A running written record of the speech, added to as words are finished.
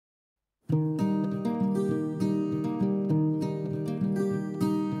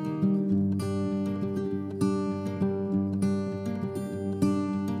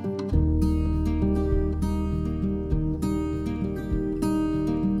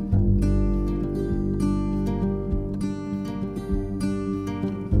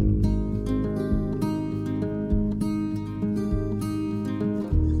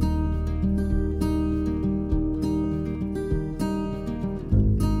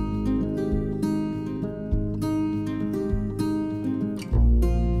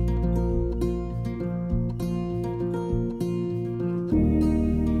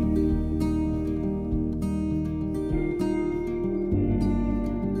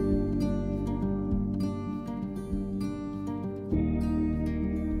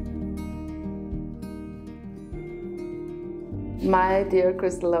My dear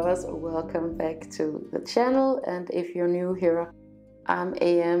crystal lovers, welcome back to the channel, and if you're new here, I'm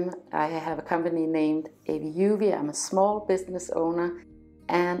AM. I have a company named AVIUVI. I'm a small business owner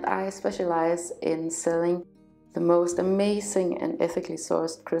and I specialize in selling the most amazing and ethically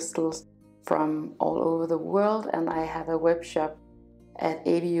sourced crystals from all over the world, and I have a web shop at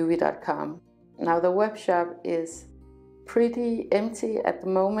aviuvi.com. Now the web shop is pretty empty at the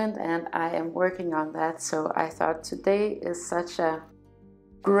moment and I am working on that, so I thought today is such a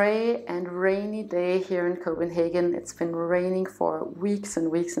gray and rainy day here in Copenhagen. It's been raining for weeks and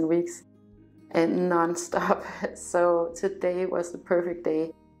weeks and weeks and non-stop, so today was the perfect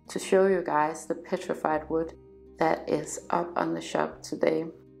day to show you guys the petrified wood that is up on the shop today.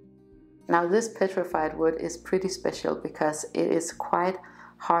 Now this petrified wood is pretty special because it is quite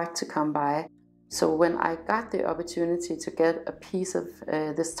hard to come by. So when I got the opportunity to get a piece of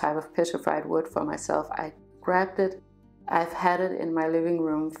this type of petrified wood for myself, I grabbed it. I've had it in my living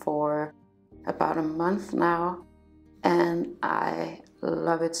room for about a month now and I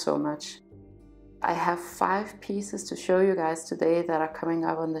love it so much. I have 5 pieces to show you guys today that are coming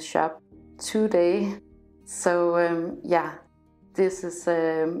up on the shop today. So yeah, this is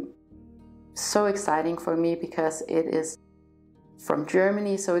so exciting for me because it is from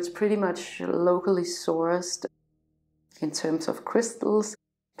Germany, so it's pretty much locally sourced in terms of crystals,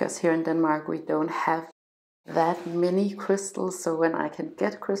 because here in Denmark we don't have that many crystals, so when I can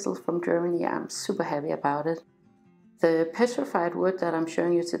get crystals from Germany, I'm super happy about it. The petrified wood that I'm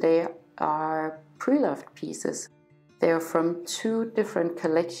showing you today are preloved pieces. They're from 2 different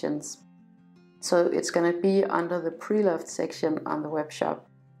collections, so it's going to be under the preloved section on the web shop.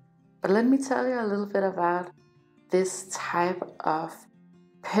 But let me tell you a little bit about this type of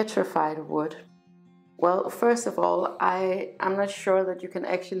petrified wood. Well, first of all, I'm not sure that you can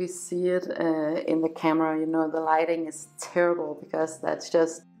actually see it in the camera. You know, the lighting is terrible because that's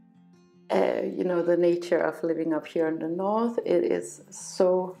just, you know, the nature of living up here in the north. It is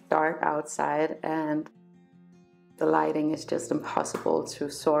so dark outside and the lighting is just impossible to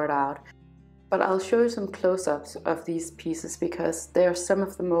sort out. But I'll show you some close-ups of these pieces because they're some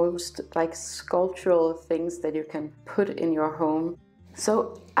of the most like sculptural things that you can put in your home.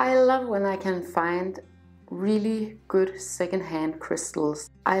 So I love when I can find really good secondhand crystals.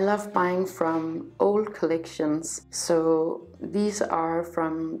 I love buying from old collections. So these are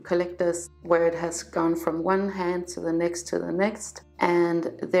from collectors where it has gone from one hand to the next,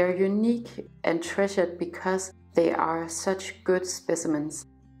 and they're unique and treasured because they are such good specimens.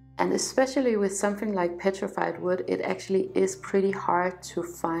 And especially with something like petrified wood, it actually is pretty hard to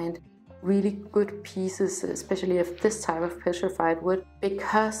find really good pieces, especially of this type of petrified wood,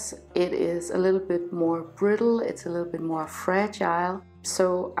 because it is a little bit more brittle, it's a little bit more fragile.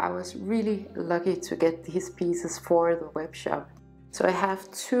 So I was really lucky to get these pieces for the web shop. So I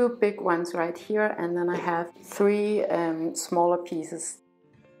have 2 big ones right here, and then I have 3 smaller pieces,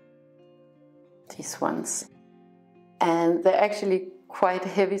 these ones. And they're actually quite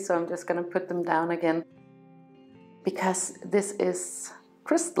heavy, so I'm just going to put them down again because this is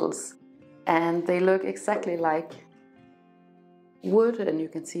crystals and they look exactly like wood, and you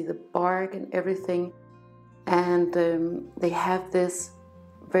can see the bark and everything, and they have this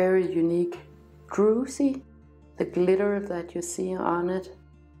very unique druzy, the glitter that you see on it,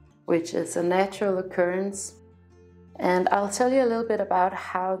 which is a natural occurrence. And I'll tell you a little bit about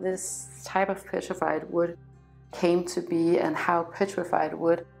how this type of petrified wood came to be and how petrified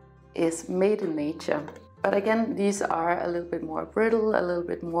wood is made in nature. But again, these are a little bit more brittle, a little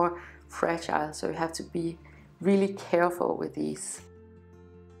bit more fragile, so you have to be really careful with these.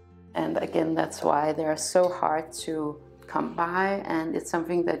 And again, that's why they are so hard to come by, and it's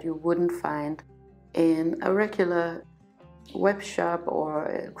something that you wouldn't find in a regular web shop or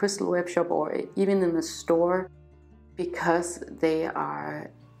a crystal web shop or even in a store, because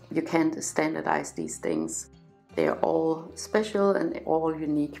you can't standardize these things. They're all special and all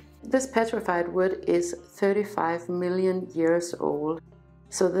unique. This petrified wood is 35 million years old.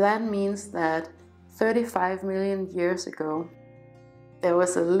 So that means that 35 million years ago, there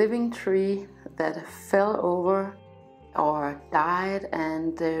was a living tree that fell over or died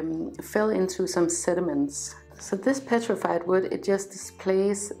and fell into some sediments. So this petrified wood, it just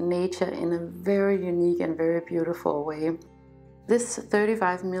displays nature in a very unique and very beautiful way. This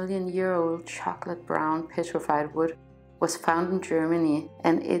 35 million year old chocolate brown petrified wood was found in Germany,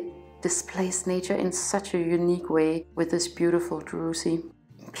 and it displays nature in such a unique way with this beautiful druzy.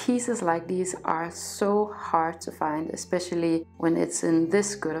 Pieces like these are so hard to find, especially when it's in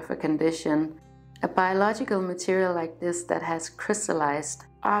this good of a condition. A biological material like this that has crystallized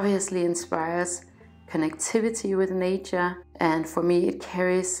obviously inspires connectivity with nature, and for me it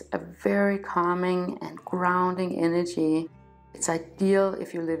carries a very calming and grounding energy. It's ideal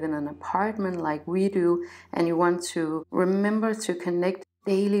if you live in an apartment like we do and you want to remember to connect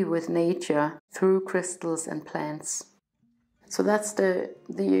daily with nature through crystals and plants. So that's the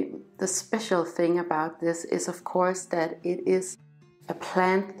special thing about this is, of course, that it is a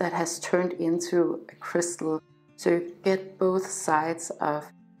plant that has turned into a crystal. So you get both sides of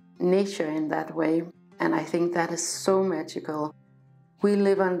nature in that way. And I think that is so magical. We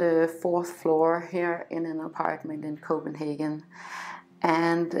live on the 4th floor here in an apartment in Copenhagen.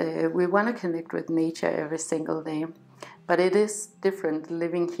 And we want to connect with nature every single day. But it is different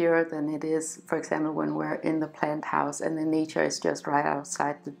living here than it is, for example, when we're in the plant house and the nature is just right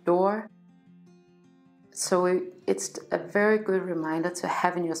outside the door. So it's a very good reminder to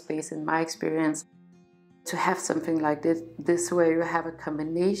have in your space, in my experience, to have something like this where you have a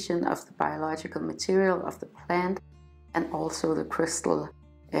combination of the biological material of the plant and also the crystal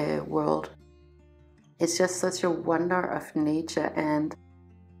world. It's just such a wonder of nature. And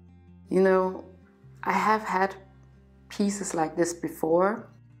you know, I have had pieces like this before.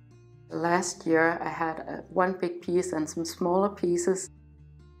 Last year I had one big piece and some smaller pieces,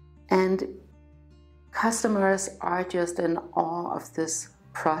 and customers are just in awe of this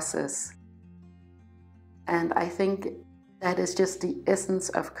process. And I think that is just the essence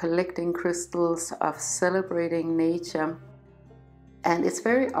of collecting crystals, of celebrating nature. And it's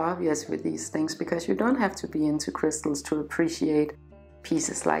very obvious with these things because you don't have to be into crystals to appreciate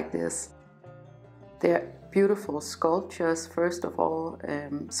pieces like this. They're beautiful sculptures, first of all,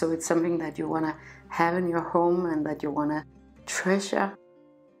 so it's something that you want to have in your home and that you want to treasure.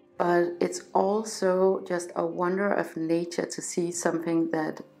 But it's also just a wonder of nature to see something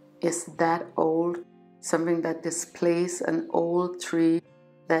that is that old, something that displays an old tree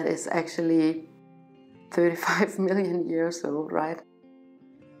that is actually 35 million years old, right?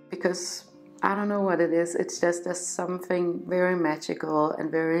 Because I don't know what it is, it's just there's something very magical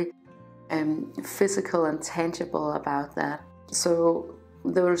and very physical and tangible about that. So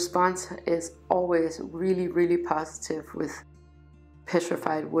the response is always really, really positive with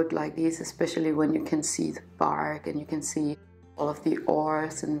petrified wood like these, especially when you can see the bark and you can see all of the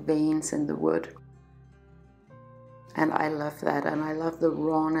ores and veins in the wood. And I love that, and I love the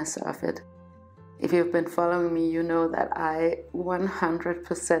rawness of it. If you've been following me, you know that I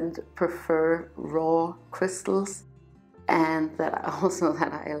 100% prefer raw crystals, and that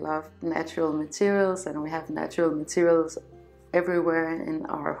I love natural materials, and we have natural materials everywhere in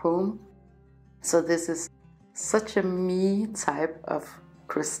our home. So this is such a me type of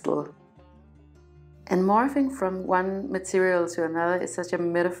crystal. And morphing from one material to another is such a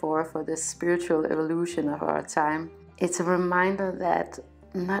metaphor for the spiritual evolution of our time. It's a reminder that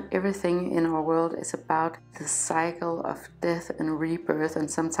not everything in our world is about the cycle of death and rebirth, and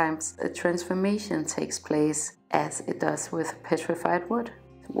sometimes a transformation takes place, as it does with petrified wood.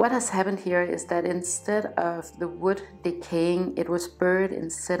 What has happened here is that instead of the wood decaying, it was buried in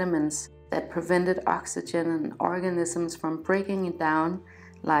sediments that prevented oxygen and organisms from breaking it down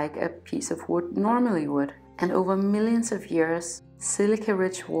like a piece of wood normally would. And over millions of years,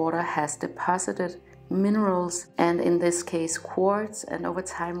 silica-rich water has deposited minerals, and in this case quartz, and over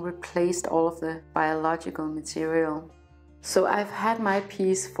time replaced all of the biological material. So I've had my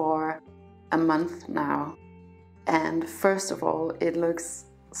piece for a month now, and first of all it looks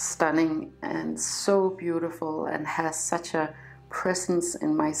stunning and so beautiful and has such a presence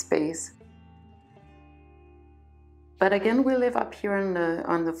in my space. But again, we live up here on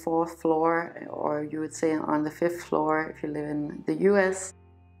the 4th floor, or you would say on the 5th floor if you live in the US.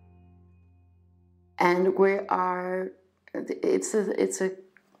 And we are,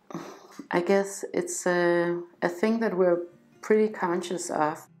 I guess it's a thing that we're pretty conscious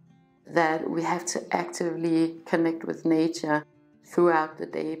of, that we have to actively connect with nature throughout the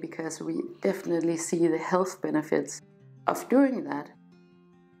day, because we definitely see the health benefits of doing that.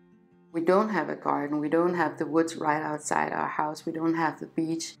 We don't have a garden, we don't have the woods right outside our house, we don't have the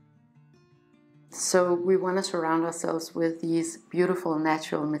beach. So we want to surround ourselves with these beautiful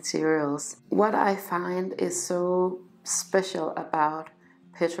natural materials. What I find is so special about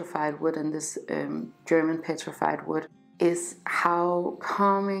petrified wood, and this German petrified wood, is how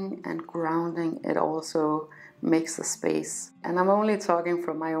calming and grounding it also makes the space. And I'm only talking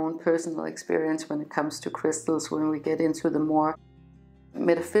from my own personal experience when it comes to crystals, when we get into the more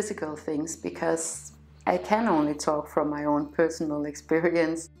metaphysical things, because I can only talk from my own personal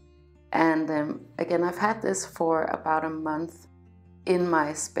experience. And again, I've had this for about a month in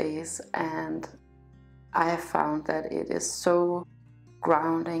my space, and I have found that it is so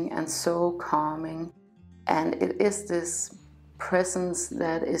grounding and so calming. And it is this presence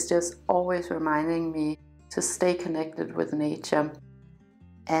that is just always reminding me to stay connected with nature.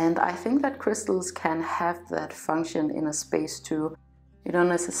 And I think that crystals can have that function in a space too. You don't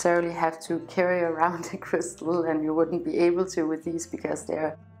necessarily have to carry around a crystal, and you wouldn't be able to with these because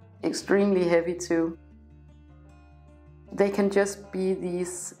they're extremely heavy too. They can just be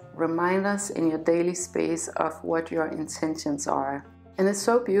these reminders in your daily space of what your intentions are. And it's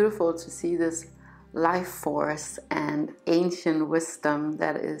so beautiful to see this life force and ancient wisdom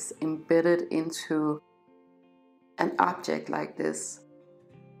that is embedded into an object like this.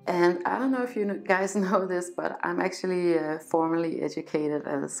 And I don't know if you guys know this, but I'm actually formally educated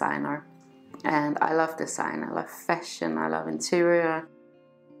as a designer. And I love design, I love fashion, I love interior.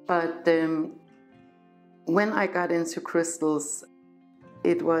 But when I got into crystals,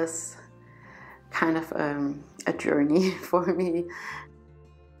 it was kind of a journey for me.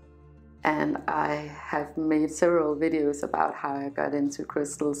 And I have made several videos about how I got into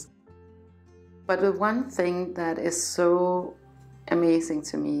crystals. But the one thing that is so amazing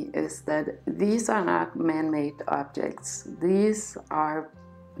to me is that these are not man-made objects. This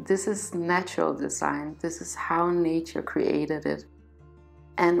is natural design. This is how nature created it.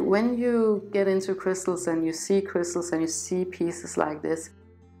 And when you get into crystals and you see crystals and you see pieces like this,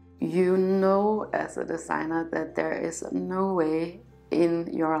 you know as a designer that there is no way in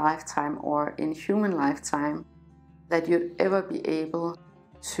your lifetime or in human lifetime that you'd ever be able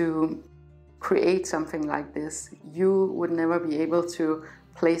to create something like this. You would never be able to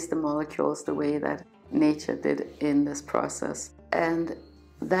place the molecules the way that nature did in this process. And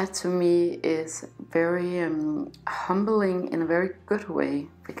that to me is very humbling in a very good way,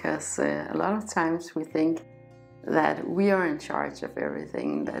 because a lot of times we think that we are in charge of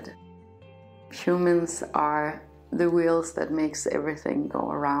everything, that humans are the wheels that makes everything go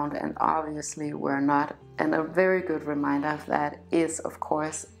around, and obviously we're not. And a very good reminder of that is, of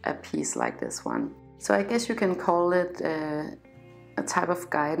course, a piece like this one. So I guess you can call it a type of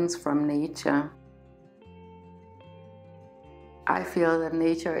guidance from nature. I feel that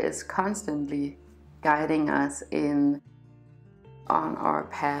nature is constantly guiding us on our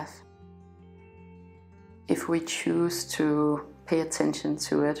path if we choose to pay attention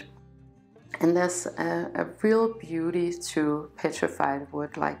to it. And there's a real beauty to petrified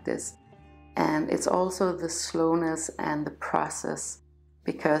wood like this. And it's also the slowness and the process,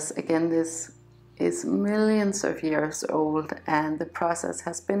 because again, this is millions of years old, and the process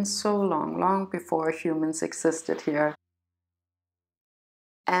has been so long before humans existed here.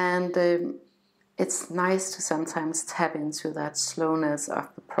 And it's nice to sometimes tap into that slowness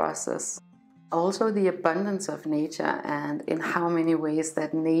of the process. Also the abundance of nature, and in how many ways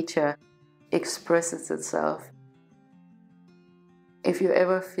that nature expresses itself. If you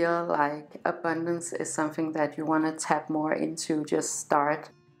ever feel like abundance is something that you want to tap more into, just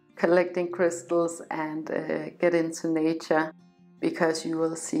start collecting crystals and get into nature, because you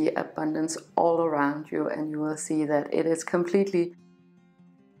will see abundance all around you, and you will see that it is completely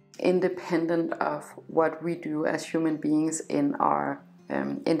independent of what we do as human beings in our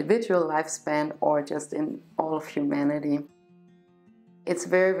individual lifespan or just in all of humanity. It's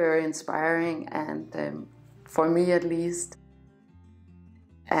very, very inspiring, and for me at least.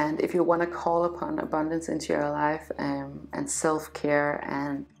 And if you want to call upon abundance into your life and self-care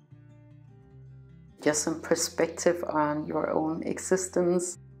and just some perspective on your own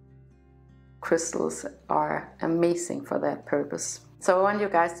existence, crystals are amazing for that purpose. So I want you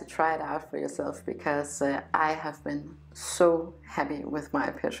guys to try it out for yourself, because I have been so happy with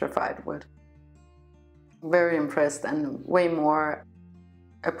my petrified wood. Very impressed and way more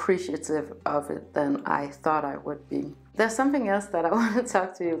appreciative of it than I thought I would be. There's something else that I want to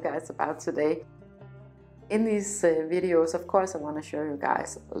talk to you guys about today. In these videos, of course, I want to show you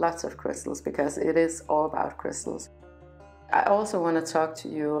guys lots of crystals, because it is all about crystals. I also want to talk to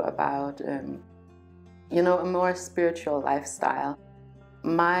you about, a more spiritual lifestyle.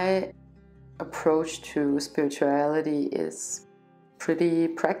 My approach to spirituality is pretty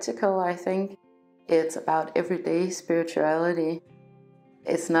practical, I think. It's about everyday spirituality.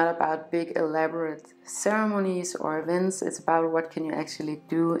 It's not about big elaborate ceremonies or events. It's about what can you actually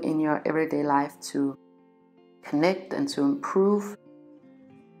do in your everyday life to connect and to improve,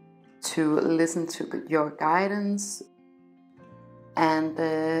 to listen to your guidance. And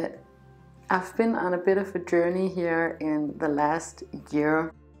I've been on a bit of a journey here in the last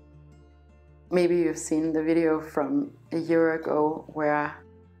year. Maybe you've seen the video from a year ago where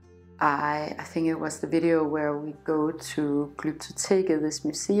I think it was the video where we go to Glyptoteket, this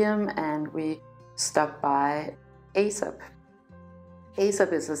museum, and we stop by AVIUVI.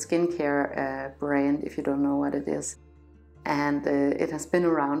 AVIUVI is a skincare brand, if you don't know what it is. And it has been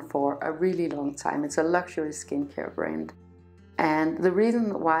around for a really long time. It's a luxury skincare brand. And the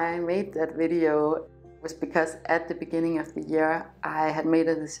reason why I made that video was because at the beginning of the year, I had made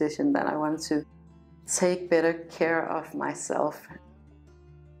a decision that I wanted to take better care of myself.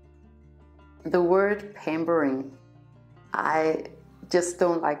 The word pampering, I just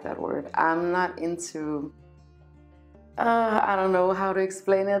don't like that word. I'm not into, I don't know how to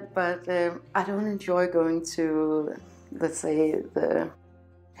explain it, but I don't enjoy going to, let's say, the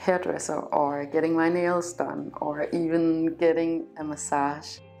hairdresser or getting my nails done or even getting a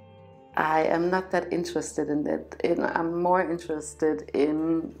massage. I am not that interested in it. I'm more interested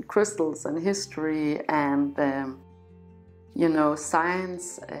in crystals and history and you know,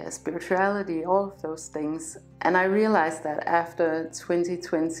 science, spirituality, all of those things. And I realized that after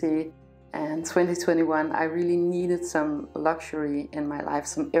 2020 and 2021, I really needed some luxury in my life,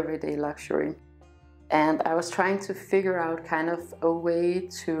 some everyday luxury. And I was trying to figure out kind of a way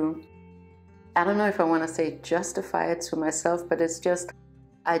to, I don't know if I want to say justify it to myself, but it's just,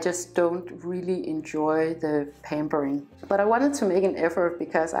 I just don't really enjoy the pampering. But I wanted to make an effort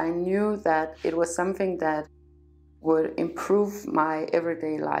because I knew that it was something that would improve my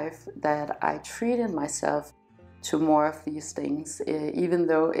everyday life, that I treated myself to more of these things, even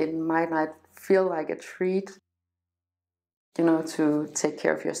though it might not feel like a treat, you know, to take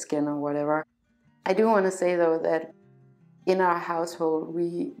care of your skin or whatever. I do want to say though that in our household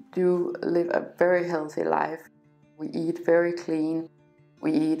we do live a very healthy life. We eat very clean,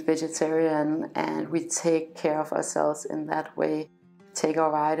 we eat vegetarian, and we take care of ourselves in that way, take our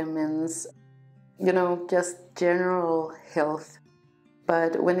vitamins, you know, just general health.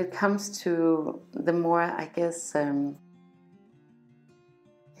 But when it comes to the more, I guess, yeah,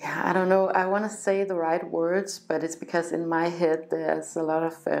 I don't know, I want to say the right words, but it's because in my head there's a lot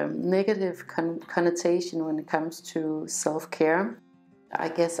of negative connotation when it comes to self-care. I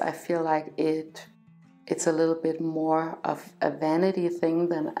guess I feel like it's a little bit more of a vanity thing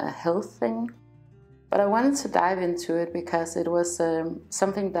than a health thing. But I wanted to dive into it because it was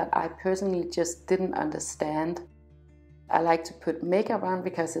something that I personally just didn't understand. I like to put makeup on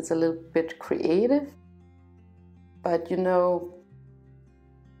because it's a little bit creative. But you know,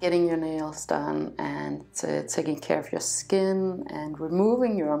 getting your nails done and taking care of your skin and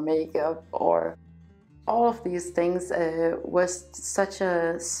removing your makeup or all of these things was such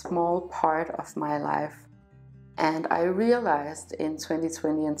a small part of my life. And I realized in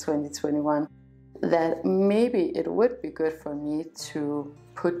 2020 and 2021 that maybe it would be good for me to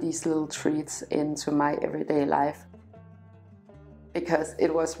put these little treats into my everyday life, because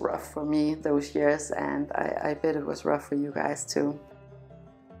it was rough for me those years, and I bet it was rough for you guys too.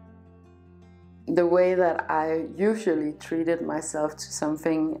 The way that I usually treated myself to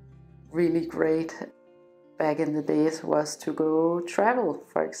something really great back in the days was to go travel,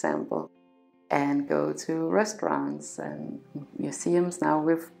 for example, and go to restaurants and museums. Now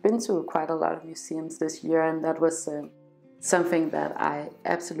we've been to quite a lot of museums this year, and that was something that I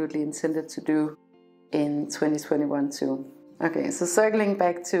absolutely intended to do in 2021 too. Okay, so circling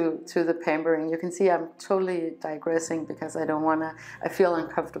back to the pampering, you can see I'm totally digressing because I feel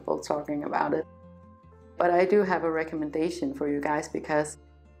uncomfortable talking about it. But I do have a recommendation for you guys, because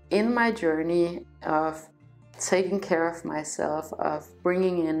in my journey of taking care of myself, of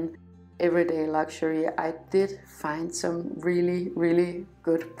bringing in everyday luxury, I did find some really, really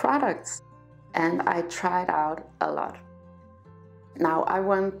good products, and I tried out a lot. Now, I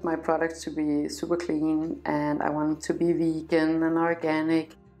want my products to be super clean, and I want them to be vegan and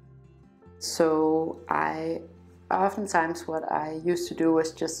organic. So oftentimes what I used to do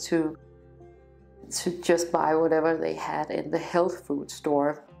was just to just buy whatever they had in the health food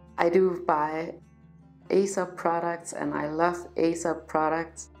store. I do buy AVIUVI products, and I love AVIUVI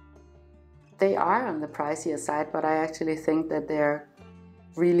products. They are on the pricier side, but I actually think that they're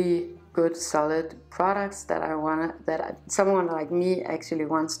really good, solid products that someone like me actually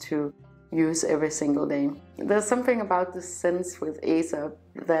wants to use every single day. There's something about the scents with AVIUVI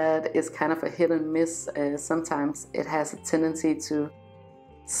that is kind of a hit and miss. Sometimes it has a tendency to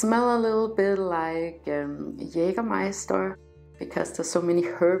smell a little bit like Jägermeister, because there's so many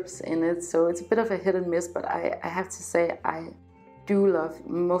herbs in it, so it's a bit of a hit and miss, but I have to say I do love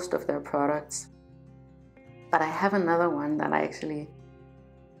most of their products. But I have another one that I actually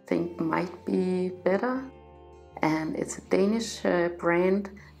think might be better, and it's a Danish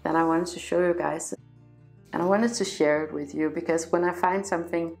brand that I wanted to show you guys, and I wanted to share it with you because when I find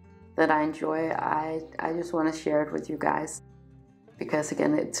something that I enjoy, I just want to share it with you guys, because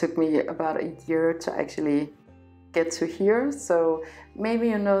again, it took me about a year to actually get to hear. So maybe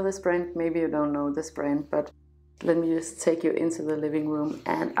you know this brand, maybe you don't know this brand, but let me just take you into the living room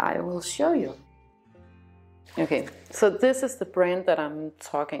and I will show you. Okay, so this is the brand that I'm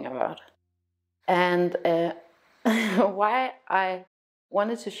talking about. And why I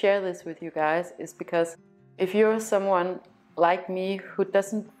wanted to share this with you guys is because if you're someone like me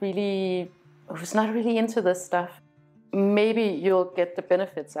who's not really into this stuff, maybe you'll get the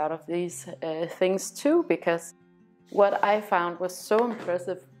benefits out of these things too, because what I found was so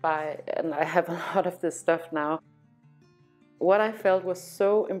impressive and I have a lot of this stuff now, what I felt was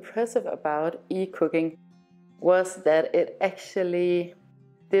so impressive about Ecooking was that it actually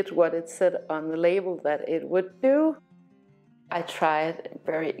did what it said on the label that it would do. I tried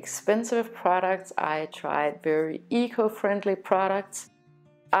very expensive products, I tried very eco-friendly products,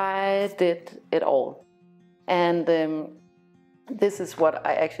 I did it all. And this is what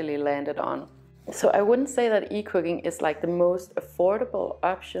I actually landed on. So I wouldn't say that Ecooking is like the most affordable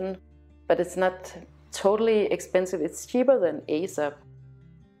option, but it's not totally expensive. It's cheaper than AVIUVI.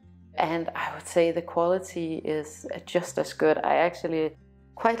 And I would say the quality is just as good. I actually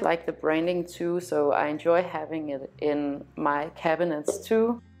quite like the branding too, so I enjoy having it in my cabinets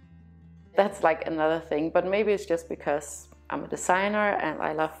too. That's like another thing, but maybe it's just because I'm a designer and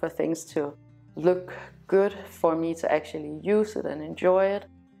I love for things to look good for me to actually use it and enjoy it.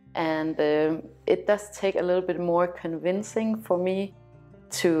 And it does take a little bit more convincing for me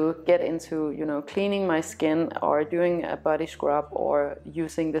to get into, you know, cleaning my skin or doing a body scrub or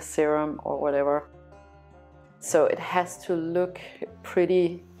using the serum or whatever. So it has to look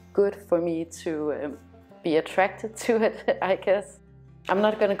pretty good for me to be attracted to it, I guess. I'm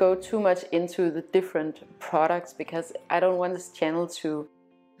not going to go too much into the different products because I don't want this channel to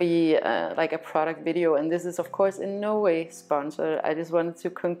be like a product video, and this is of course in no way sponsored. I just wanted to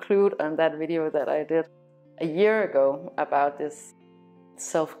conclude on that video that I did a year ago about this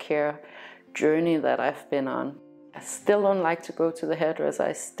self-care journey that I've been on. I still don't like to go to the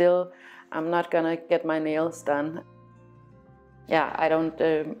hairdresser. I'm not gonna get my nails done. Yeah, I don't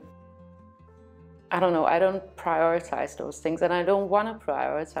know, I don't prioritize those things, and I don't want to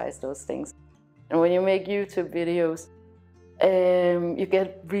prioritize those things. And when you make YouTube videos, you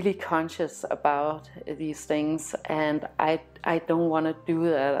get really conscious about these things, and I don't want to do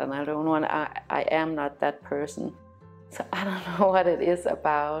that, and I am not that person. So I don't know what it is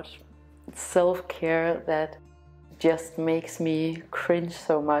about self-care that just makes me cringe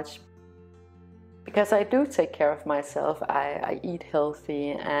so much. Because I do take care of myself. I eat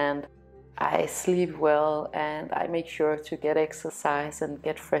healthy and I sleep well and I make sure to get exercise and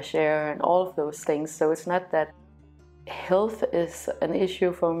get fresh air and all of those things. So it's not that health is an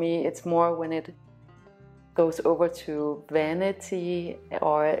issue for me. It's more when it goes over to vanity,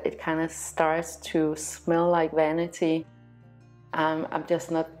 or it kind of starts to smell like vanity. I'm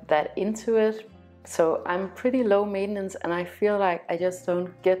just not that into it. So I'm pretty low maintenance, and I feel like I just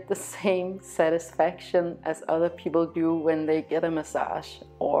don't get the same satisfaction as other people do when they get a massage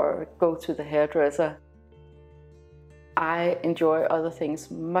or go to the hairdresser. I enjoy other things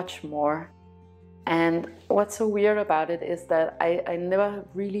much more. And what's so weird about it is that I never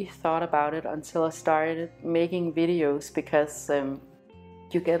really thought about it until I started making videos, because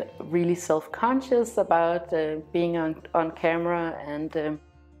you get really self-conscious about being on camera, and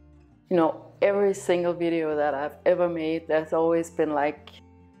you know, every single video that I've ever made, there's always been like,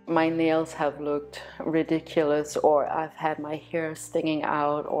 my nails have looked ridiculous, or I've had my hair stinging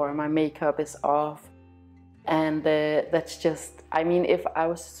out, or my makeup is off. And that's just, I mean, if I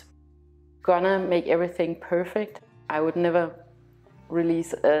was gonna make everything perfect, I would never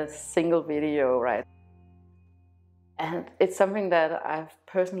release a single video, right? And it's something that I've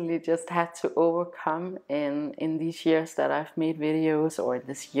personally just had to overcome in these years that I've made videos, or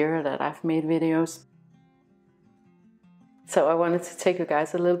this year that I've made videos. So I wanted to take you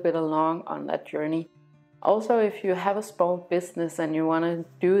guys a little bit along on that journey. Also, if you have a small business and you want to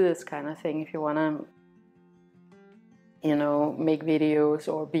do this kind of thing, if you want to, you know, make videos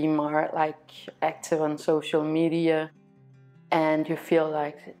or be more like active on social media, and you feel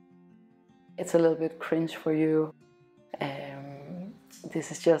like it's a little bit cringe for you,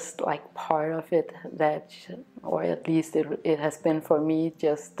 this is just like part of it, that, or at least it has been for me,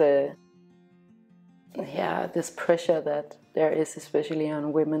 just yeah, this pressure that there is, especially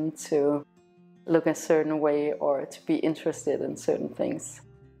on women, to look a certain way or to be interested in certain things.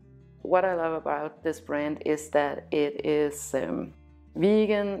 What I love about this brand is that it is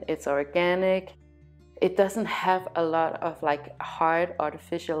vegan, it's organic, it doesn't have a lot of like hard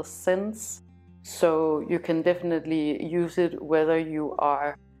artificial scents, so you can definitely use it whether you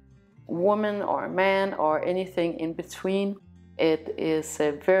are woman or a man or anything in between. It is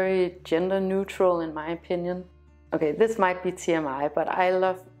very gender neutral in my opinion. Okay, this might be TMI, but I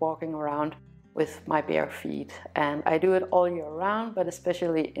love walking around with my bare feet, and I do it all year round, but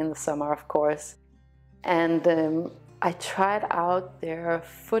especially in the summer, of course. And I tried out their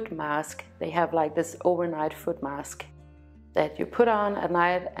foot mask. They have like this overnight foot mask that you put on at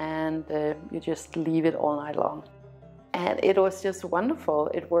night, and you just leave it all night long. And it was just wonderful.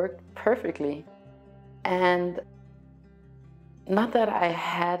 It worked perfectly. And not that I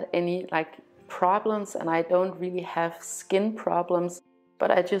had any like problems, and I don't really have skin problems, but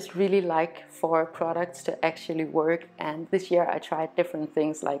I just really like for products to actually work. And this year I tried different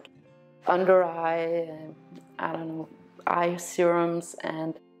things like under eye, I don't know, eye serums,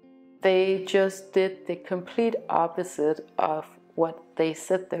 and they just did the complete opposite of what they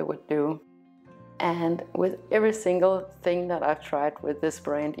said they would do. And with every single thing that I've tried with this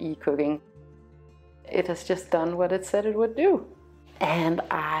brand Ecooking, it has just done what it said it would do. And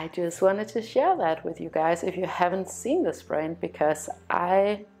I just wanted to share that with you guys if you haven't seen this brand, because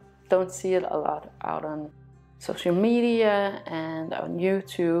I don't see it a lot out on social media and on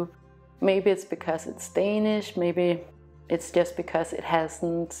YouTube. Maybe it's because it's Danish, maybe it's just because it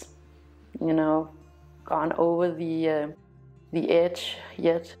hasn't, you know, gone over the edge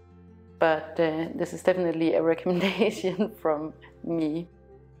yet. But this is definitely a recommendation from me.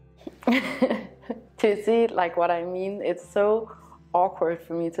 To see like what I mean, it's so awkward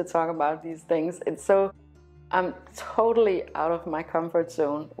for me to talk about these things. I'm totally out of my comfort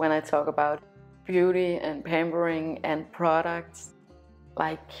zone when I talk about beauty and pampering and products.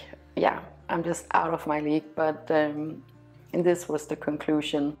 Like, yeah, I'm just out of my league, but and this was the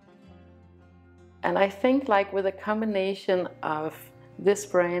conclusion. And I think like with a combination of this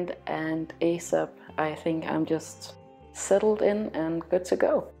brand and AVIUVI, I think I'm just settled in and good to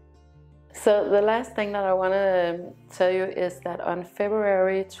go. So the last thing that I want to tell you is that on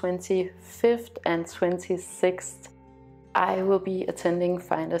February 25th and 26th, I will be attending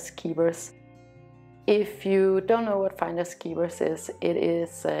Finders Keepers. If you don't know what Finders Keepers is, it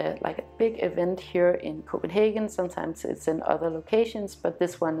is like a big event here in Copenhagen. Sometimes it's in other locations, but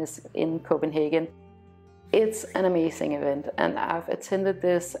this one is in Copenhagen. It's an amazing event, and I've attended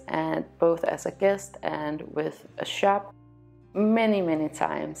this and both as a guest and with a shop many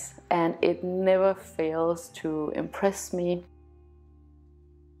times, and it never fails to impress me.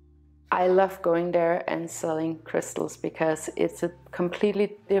 I love going there and selling crystals because it's a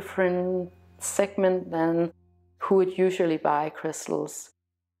completely different segment than who would usually buy crystals.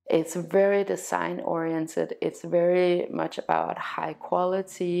 It's very design oriented. It's very much about high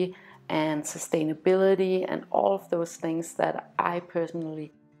quality and sustainability and all of those things that I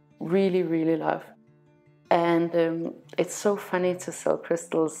personally really love. And it's so funny to sell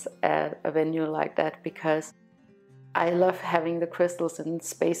crystals at a venue like that, because I love having the crystals in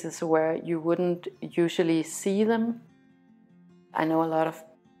spaces where you wouldn't usually see them. I know a lot of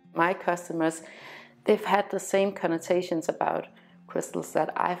my customers, they've had the same connotations about crystals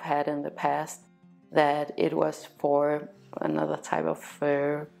that I've had in the past, that it was for another type of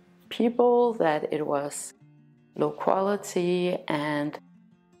people, that it was low quality, and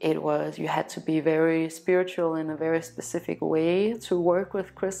you had to be very spiritual in a very specific way to work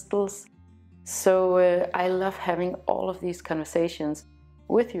with crystals. So I love having all of these conversations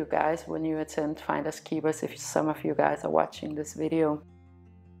with you guys when you attend Finders Keepers, if some of you guys are watching this video.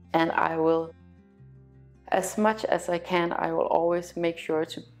 And I will, as much as I can, I will always make sure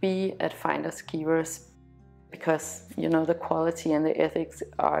to be at Finders Keepers, because, you know, the quality and the ethics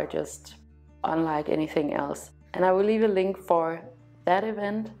are just unlike anything else. And I will leave a link for that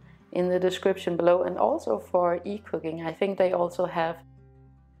event in the description below, and also for Ecooking. I think they also have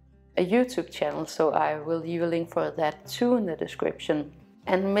a YouTube channel, so I will leave a link for that too in the description.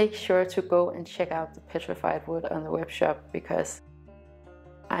 And make sure to go and check out the Petrified Wood on the web shop, because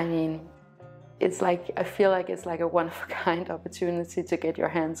I mean, it's like, I feel like it's like a one-of-a-kind opportunity to get your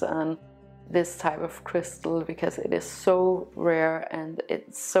hands on this type of crystal, because it is so rare, and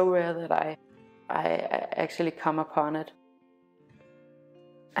it's so rare that I actually come upon it.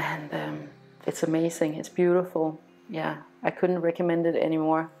 And it's amazing, it's beautiful. Yeah, I couldn't recommend it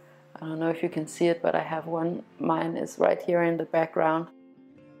anymore. I don't know if you can see it, but I have one. Mine is right here in the background,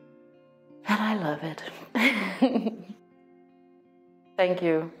 and I love it. Thank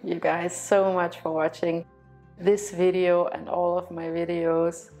you guys so much for watching this video and all of my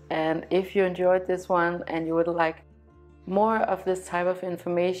videos. And if you enjoyed this one and you would like more of this type of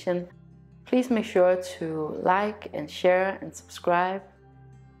information, please make sure to like and share and subscribe.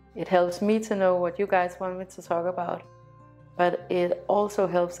 It helps me to know what you guys want me to talk about. but it also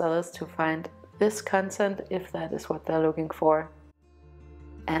helps others to find this content if that is what they're looking for.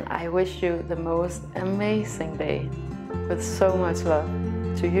 And I wish you the most amazing day with so much love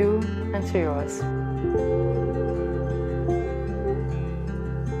to you and to yours.